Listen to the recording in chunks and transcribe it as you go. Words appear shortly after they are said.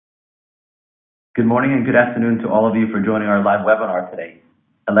Good morning and good afternoon to all of you for joining our live webinar today,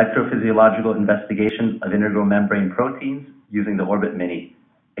 Electrophysiological Investigation of Integral Membrane Proteins using the Orbit Mini,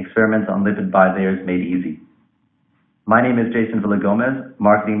 Experiments on Lipid Bilayers Made Easy. My name is Jason Villagomez,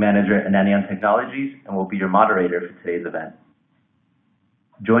 Marketing Manager at Nanion Technologies, and will be your moderator for today's event.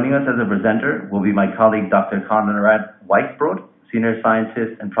 Joining us as a presenter will be my colleague, Dr. Conrad Weichbrodt, Senior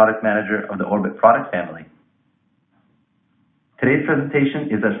Scientist and Product Manager of the Orbit product family. Today's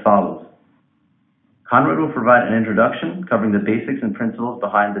presentation is as follows. Conrad will provide an introduction covering the basics and principles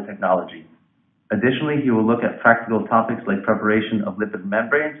behind the technology. Additionally, he will look at practical topics like preparation of lipid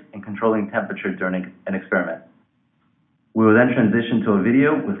membranes and controlling temperature during an experiment. We will then transition to a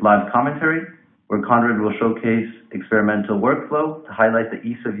video with live commentary where Conrad will showcase experimental workflow to highlight the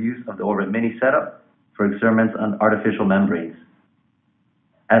ease of use of the Orbit Mini setup for experiments on artificial membranes.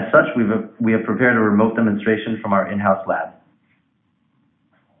 As such, we have prepared a remote demonstration from our in-house lab.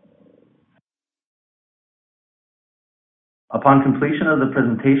 Upon completion of the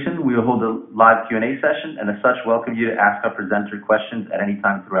presentation, we will hold a live Q&A session and as such welcome you to ask our presenter questions at any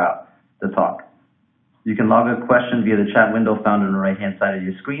time throughout the talk. You can log a question via the chat window found on the right-hand side of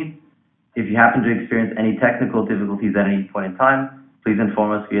your screen. If you happen to experience any technical difficulties at any point in time, please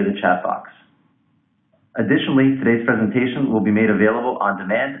inform us via the chat box. Additionally, today's presentation will be made available on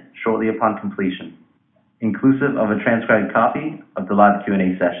demand shortly upon completion, inclusive of a transcribed copy of the live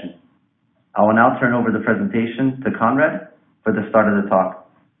Q&A session. I will now turn over the presentation to Conrad for the start of the talk.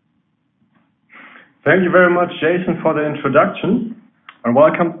 Thank you very much, Jason, for the introduction, and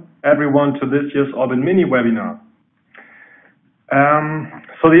welcome everyone to this year's Orbit Mini webinar.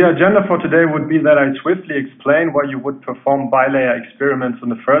 So the agenda for today would be that I swiftly explain why you would perform bilayer experiments in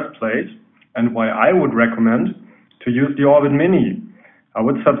the first place and why I would recommend to use the Orbit Mini. I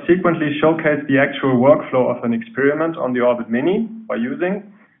would subsequently showcase the actual workflow of an experiment on the Orbit Mini by using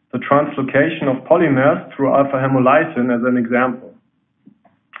the translocation of polymers through alpha-Hemolysin as an example.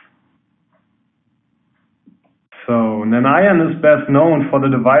 So Nanion is best known for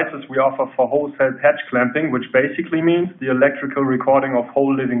the devices we offer for whole cell patch clamping, which basically means the electrical recording of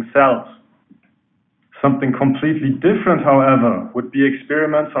whole living cells. Something completely different, however, would be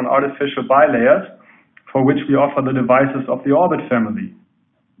experiments on artificial bilayers, for which we offer the devices of the Orbit family.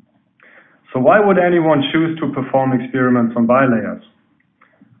 So why would anyone choose to perform experiments on bilayers?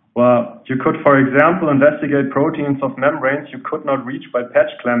 Well, you could, for example, investigate proteins of membranes you could not reach by patch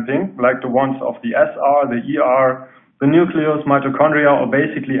clamping, like the ones of the S.R.L, the ER, the nucleus, mitochondria, or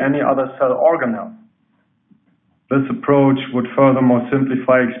basically any other cell organelle. This approach would furthermore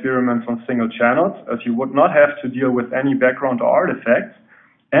simplify experiments on single channels, as you would not have to deal with any background or artifacts,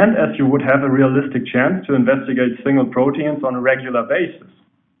 and as you would have a realistic chance to investigate single proteins on a regular basis.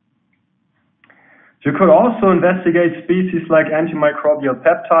 You could also investigate species like antimicrobial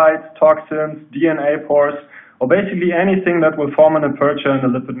peptides, toxins, DNA pores, or basically anything that will form an aperture in a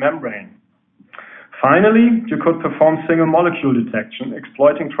lipid membrane. Finally, you could perform single molecule detection,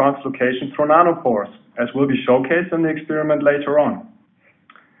 exploiting translocation through nanopores, as will be showcased in the experiment later on.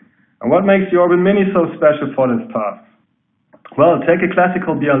 And what makes the Orbit Mini so special for this task? Well, take a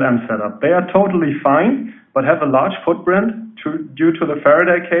classical BLM setup. They are totally fine, but have a large footprint due to the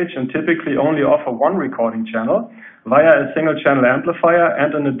Faraday cage and typically only offer one recording channel via a single channel amplifier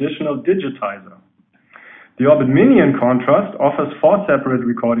and an additional digitizer. The Orbit Mini, in contrast, offers 4 separate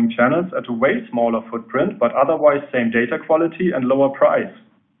recording channels at a way smaller footprint, but otherwise same data quality and lower price.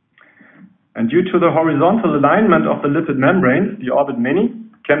 And due to the horizontal alignment of the lipid membranes, the Orbit Mini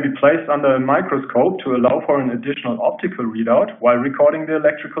can be placed under a microscope to allow for an additional optical readout while recording the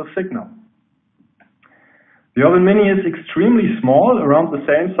electrical signal. The Orbit Mini is extremely small, around the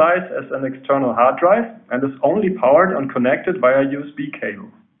same size as an external hard drive, and is only powered and connected via USB cable.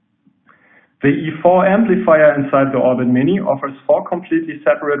 The E4 amplifier inside the Orbit Mini offers 4 completely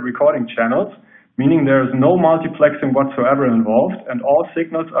separate recording channels, meaning there is no multiplexing whatsoever involved, and all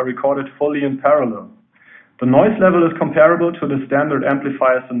signals are recorded fully in parallel. The noise level is comparable to the standard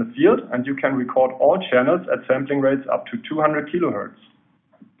amplifiers in the field, and you can record all channels at sampling rates up to 200 kHz.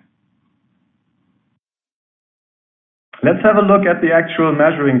 Let's have a look at the actual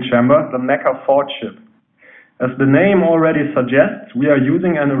measuring chamber, the MECA 4 chip. As the name already suggests, we are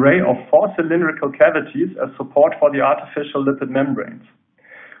using an array of 4 cylindrical cavities as support for the artificial lipid membranes.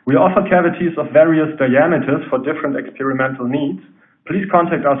 We offer cavities of various diameters for different experimental needs. Please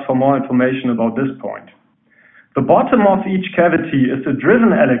contact us for more information about this point. The bottom of each cavity is a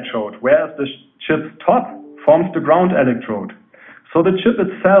driven electrode, whereas the chip's top forms the ground electrode. So the chip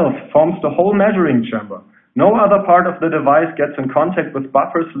itself forms the whole measuring chamber. No other part of the device gets in contact with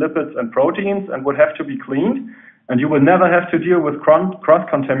buffers, lipids, and proteins and would have to be cleaned, and you will never have to deal with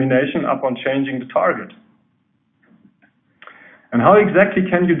cross-contamination upon changing the target. And how exactly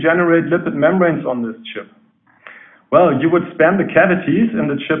can you generate lipid membranes on this chip? Well, you would span the cavities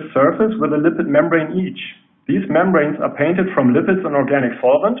in the chip surface with a lipid membrane each. These membranes are painted from lipids and organic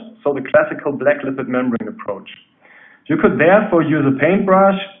solvent, so the classical black lipid membrane approach. You could therefore use a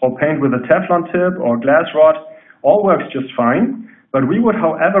paintbrush or paint with a Teflon tip or glass rod. All works just fine, but we would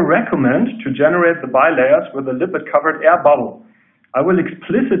however recommend to generate the bilayers with a lipid-covered air bubble. I will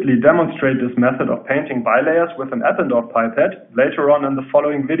explicitly demonstrate this method of painting bilayers with an Eppendorf pipette later on in the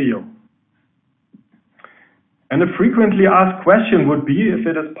following video. And a frequently asked question would be if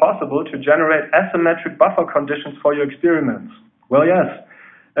it is possible to generate asymmetric buffer conditions for your experiments. Well, yes.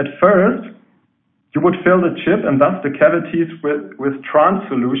 At first, you would fill the chip and thus the cavities with trans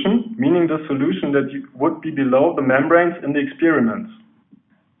solution, meaning the solution that would be below the membranes in the experiments.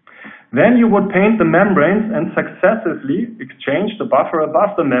 Then you would paint the membranes and successively exchange the buffer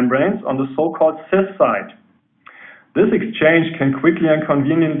above the membranes on the so-called cis side. This exchange can quickly and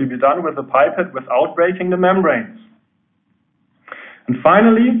conveniently be done with a pipette without breaking the membranes. And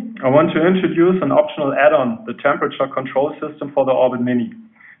finally, I want to introduce an optional add-on, the temperature control system for the Orbit Mini.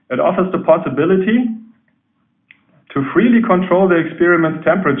 It offers the possibility to freely control the experiment's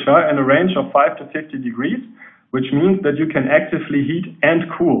temperature in a range of 5 to 50 degrees, which means that you can actively heat and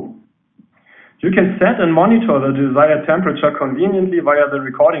cool. You can set and monitor the desired temperature conveniently via the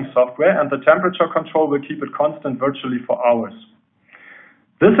recording software, and the temperature control will keep it constant virtually for hours.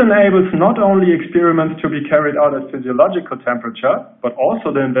 This enables not only experiments to be carried out at physiological temperature, but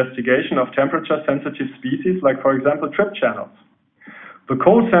also the investigation of temperature-sensitive species like, for example, trip channels. The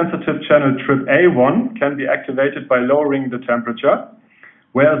cold-sensitive channel trip A1 can be activated by lowering the temperature,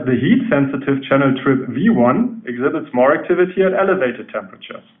 whereas the heat-sensitive channel trip V1 exhibits more activity at elevated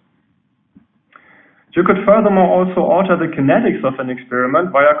temperatures. You could furthermore also alter the kinetics of an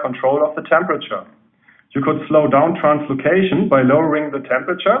experiment via control of the temperature. You could slow down translocation by lowering the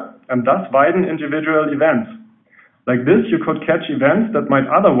temperature and thus widen individual events. Like this, you could catch events that might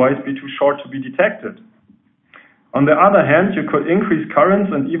otherwise be too short to be detected. On the other hand, you could increase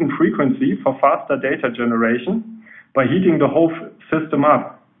currents and even frequency for faster data generation by heating the whole system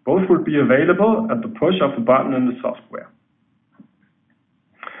up. Both would be available at the push of a button in the software.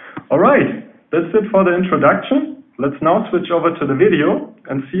 All right. That's it for the introduction. Let's now switch over to the video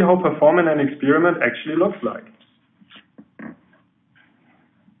and see how performing an experiment actually looks like.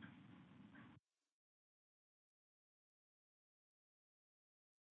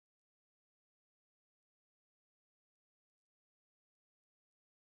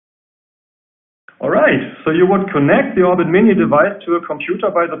 Alright, so you would connect the Orbit Mini device to a computer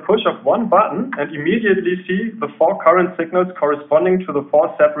by the push of one button and immediately see the 4 current signals corresponding to the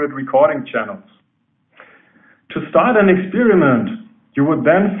 4 separate recording channels. To start an experiment, you would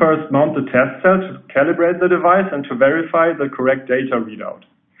then first mount the test cell to calibrate the device and to verify the correct data readout.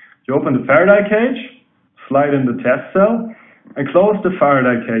 You open the Faraday cage, slide in the test cell, and close the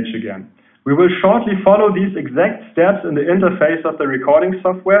Faraday cage again. We will shortly follow these exact steps in the interface of the recording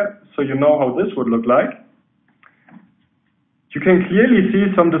software, so you know how this would look like. You can clearly see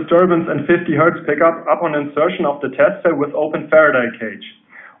some disturbance and 50 Hz pickup upon insertion of the test cell with open Faraday cage.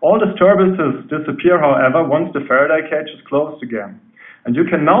 All disturbances disappear, however, once the Faraday cage is closed again. And you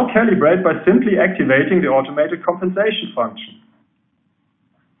can now calibrate by simply activating the automated compensation function.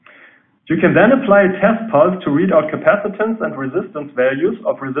 You can then apply a test pulse to read out capacitance and resistance values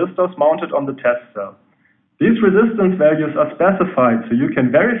of resistors mounted on the test cell. These resistance values are specified, so you can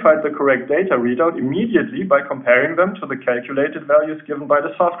verify the correct data readout immediately by comparing them to the calculated values given by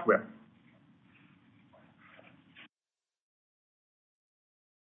the software.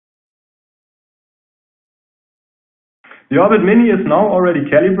 The Orbit Mini is now already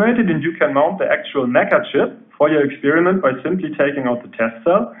calibrated, and you can mount the actual MECA chip for your experiment by simply taking out the test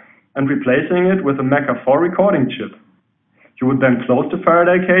cell and replacing it with a MECA 4 recording chip. You would then close the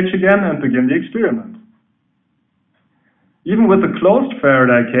Faraday cage again and begin the experiment. Even with the closed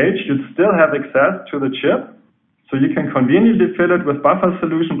Faraday cage, you'd still have access to the chip, so you can conveniently fill it with buffer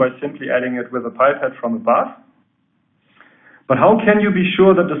solution by simply adding it with a pipette from above. But how can you be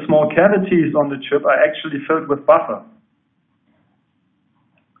sure that the small cavities on the chip are actually filled with buffer?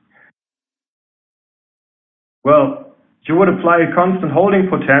 Well, you would apply a constant holding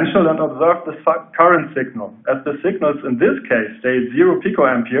potential and observe the current signal. As the signals in this case stay at 0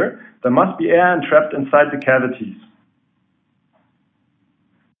 picoampere, there must be air entrapped inside the cavities.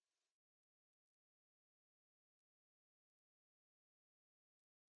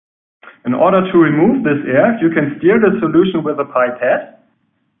 In order to remove this air, you can steer the solution with a pipette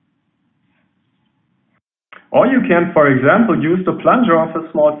Or you can, for example, use the plunger of a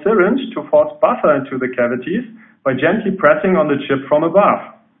small syringe to force buffer into the cavities by gently pressing on the chip from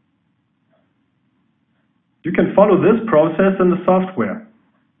above. You can follow this process in the software.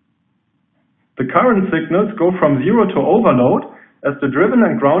 The current signals go from 0 to overload as the driven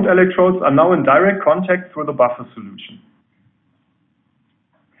and ground electrodes are now in direct contact through the buffer solution.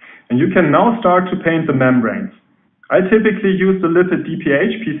 And you can now start to paint the membranes. I typically use the lipid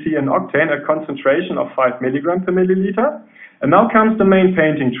DPH, PC and octane at concentration of 5 mg per milliliter. And now comes the main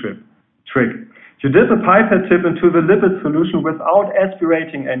painting trick. You dip a pipette tip into the lipid solution without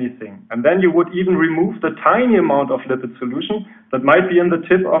aspirating anything. And then you would even remove the tiny amount of lipid solution that might be in the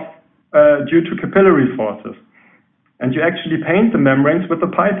tip due to capillary forces. And you actually paint the membranes with the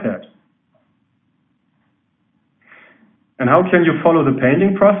pipette. And how can you follow the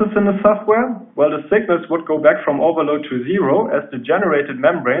painting process in the software? Well, the signals would go back from overload to 0 as the generated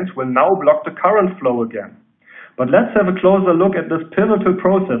membranes will now block the current flow again. But let's have a closer look at this pivotal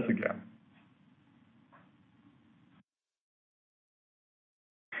process again.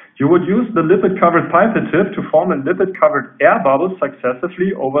 You would use the lipid-covered pipette tip to form a lipid-covered air bubble successively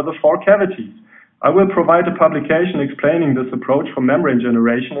over the 4 cavities. I will provide a publication explaining this approach for membrane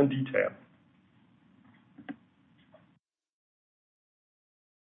generation in detail.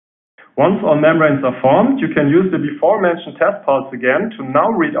 Once all membranes are formed, you can use the before-mentioned test pulse again to now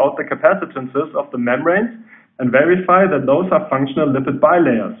read out the capacitances of the membranes and verify that those are functional lipid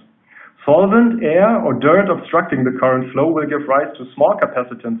bilayers. Solvent, air, or dirt obstructing the current flow will give rise to small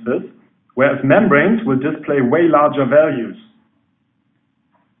capacitances, whereas membranes will display way larger values.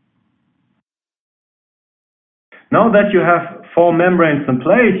 Now that you have 4 membranes in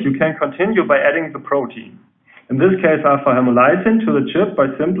place, you can continue by adding the protein. In this case, alpha-Hemolysin to the chip by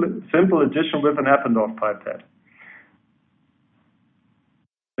simple addition with an Eppendorf pipette.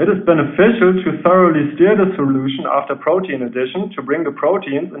 It is beneficial to thoroughly stir the solution after protein addition to bring the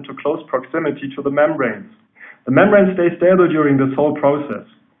proteins into close proximity to the membranes. The membranes stay stable during this whole process.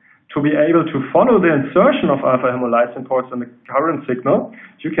 To be able to follow the insertion of alpha-Hemolysin pores in the current signal,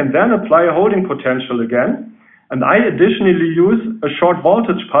 you can then apply a holding potential again. And I additionally use a short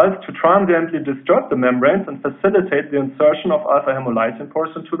voltage pulse to transiently disturb the membranes and facilitate the insertion of alpha-Hemolysin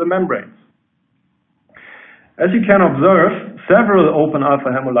pores into the membranes. As you can observe, several open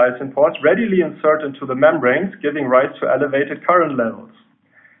alpha-Hemolysin pores readily insert into the membranes, giving rise to elevated current levels.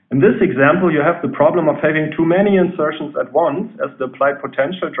 In this example, you have the problem of having too many insertions at once, as the applied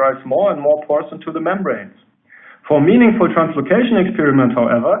potential drives more and more pores into the membranes. For a meaningful translocation experiment,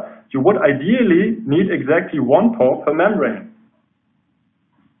 however, you would ideally need exactly 1 pore per membrane.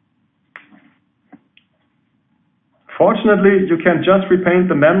 Fortunately, you can just repaint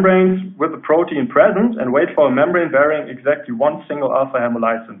the membranes with the protein present and wait for a membrane bearing exactly 1 single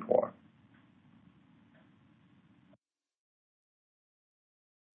alpha-Hemolysin pore.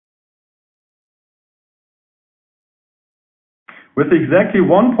 With exactly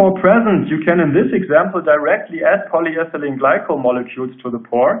 1 pore present, you can in this example directly add polyethylene glycol molecules to the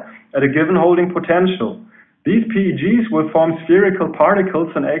pore at a given holding potential. These PEGs will form spherical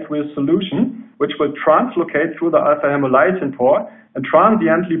particles in aqueous solution, which will translocate through the alpha-Hemolysin pore and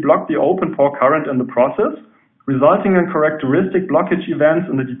transiently block the open pore current in the process, resulting in characteristic blockage events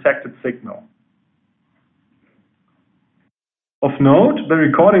in the detected signal. Of note, the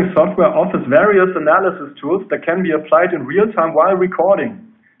recording software offers various analysis tools that can be applied in real time while recording.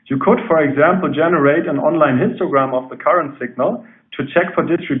 You could, for example, generate an online histogram of the current signal to check for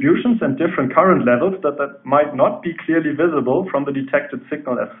distributions and different current levels that might not be clearly visible from the detected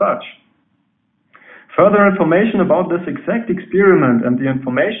signal as such. Further information about this exact experiment and the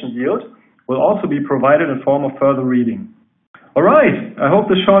information yield will also be provided in form of further reading. Alright, I hope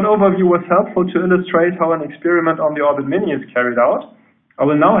the short overview was helpful to illustrate how an experiment on the Orbit Mini is carried out. I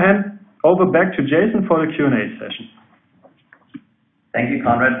will now hand over back to Jason for the Q&A session. Thank you,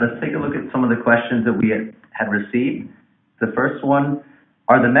 Conrad. Let's take a look at some of the questions that we had received. The first one,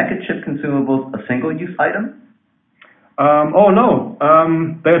 are the MECA chip consumables a single-use item? No,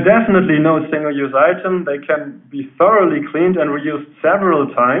 they're definitely no single-use item. They can be thoroughly cleaned and reused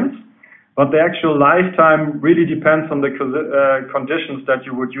several times, but the actual lifetime really depends on the conditions that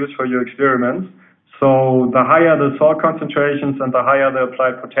you would use for your experiments. So the higher the salt concentrations and the higher the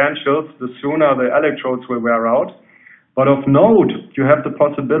applied potentials, the sooner the electrodes will wear out. But of note, you have the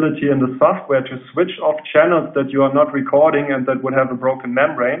possibility in the software to switch off channels that you are not recording and that would have a broken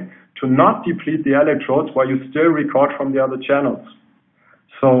membrane to not deplete the electrodes while you still record from the other channels.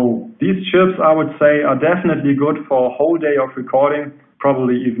 So these chips, I would say, are definitely good for a whole day of recording,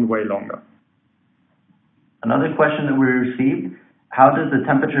 probably even way longer. Another question that we received, How does the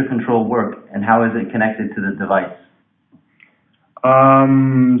temperature control work, and how is it connected to the device?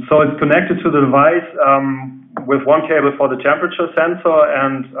 So it's connected to the device with one cable for the temperature sensor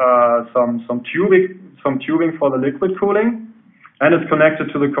and some tubing for the liquid cooling, and it's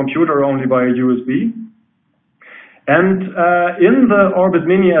connected to the computer only by a USB. And in the Orbit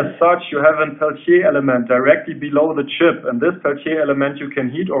Mini as such, you have a Peltier element directly below the chip, and this Peltier element you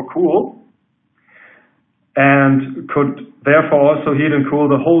can heat or cool, and could therefore also heat and cool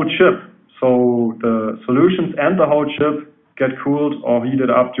the whole chip. So the solutions and the whole chip get cooled or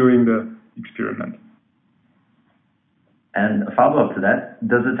heated up during the experiment. And a follow-up to that,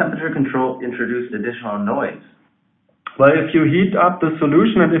 does the temperature control introduce additional noise? Well, if you heat up the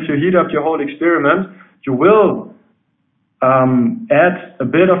solution and if you heat up your whole experiment, you will add a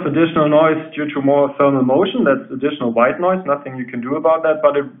bit of additional noise due to more thermal motion. That's additional white noise, nothing you can do about that,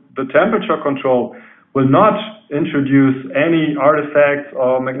 but the temperature control will not introduce any artifacts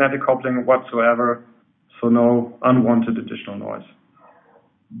or magnetic coupling whatsoever, so no unwanted additional noise.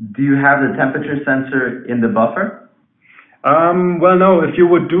 Do you have the temperature sensor in the buffer? Well, no, if you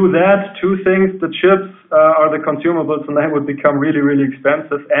would do that, two things, the chips are the consumables and they would become really, really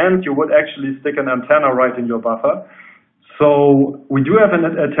expensive, and you would actually stick an antenna right in your buffer. So we do have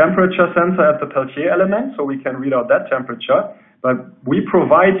a temperature sensor at the Peltier element, so we can read out that temperature, but we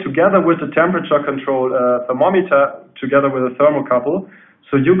provide together with the temperature control thermometer together with a thermocouple.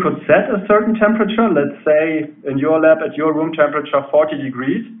 So you could set a certain temperature, let's say in your lab at your room temperature 40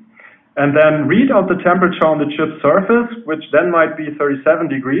 degrees, and then read out the temperature on the chip surface, which then might be 37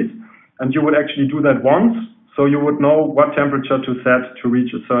 degrees, and you would actually do that once, so you would know what temperature to set to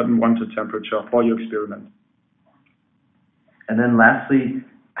reach a certain wanted temperature for your experiment. And then lastly,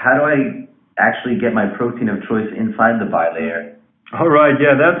 how do I actually get my protein of choice inside the bilayer? All right,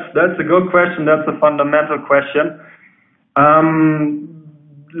 yeah, that's a good question. That's a fundamental question.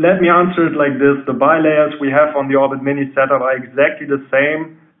 Let me answer it like this. The bilayers we have on the Orbit Mini setup are exactly the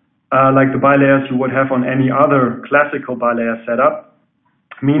same like the bilayers you would have on any other classical bilayer setup,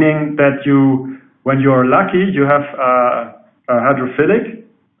 meaning that when you are lucky, you have a hydrophilic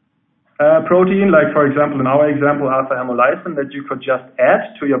protein, like for example in our example alpha-Hemolysin, that you could just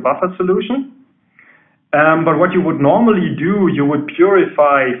add to your buffer solution. But what you would normally do, you would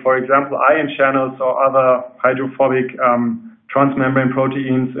purify, for example, ion channels or other hydrophobic transmembrane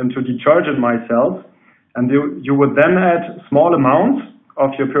proteins into detergent micelles, and you would then add small amounts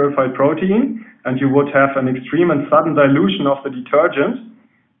of your purified protein, and you would have an extreme and sudden dilution of the detergent,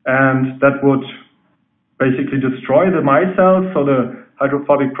 and that would basically destroy the micelles, so the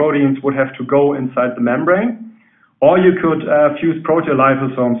hydrophobic proteins would have to go inside the membrane. Or you could fuse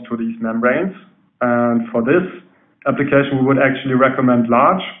proteoliposomes to these membranes. And for this application, we would actually recommend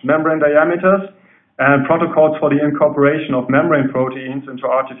large membrane diameters, and protocols for the incorporation of membrane proteins into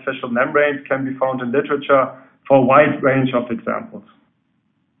artificial membranes can be found in literature for a wide range of examples.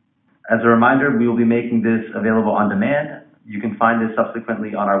 As a reminder, we will be making this available on demand. You can find this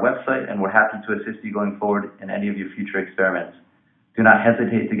subsequently on our website, and we're happy to assist you going forward in any of your future experiments. Do not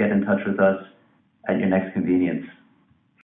hesitate to get in touch with us at your next convenience.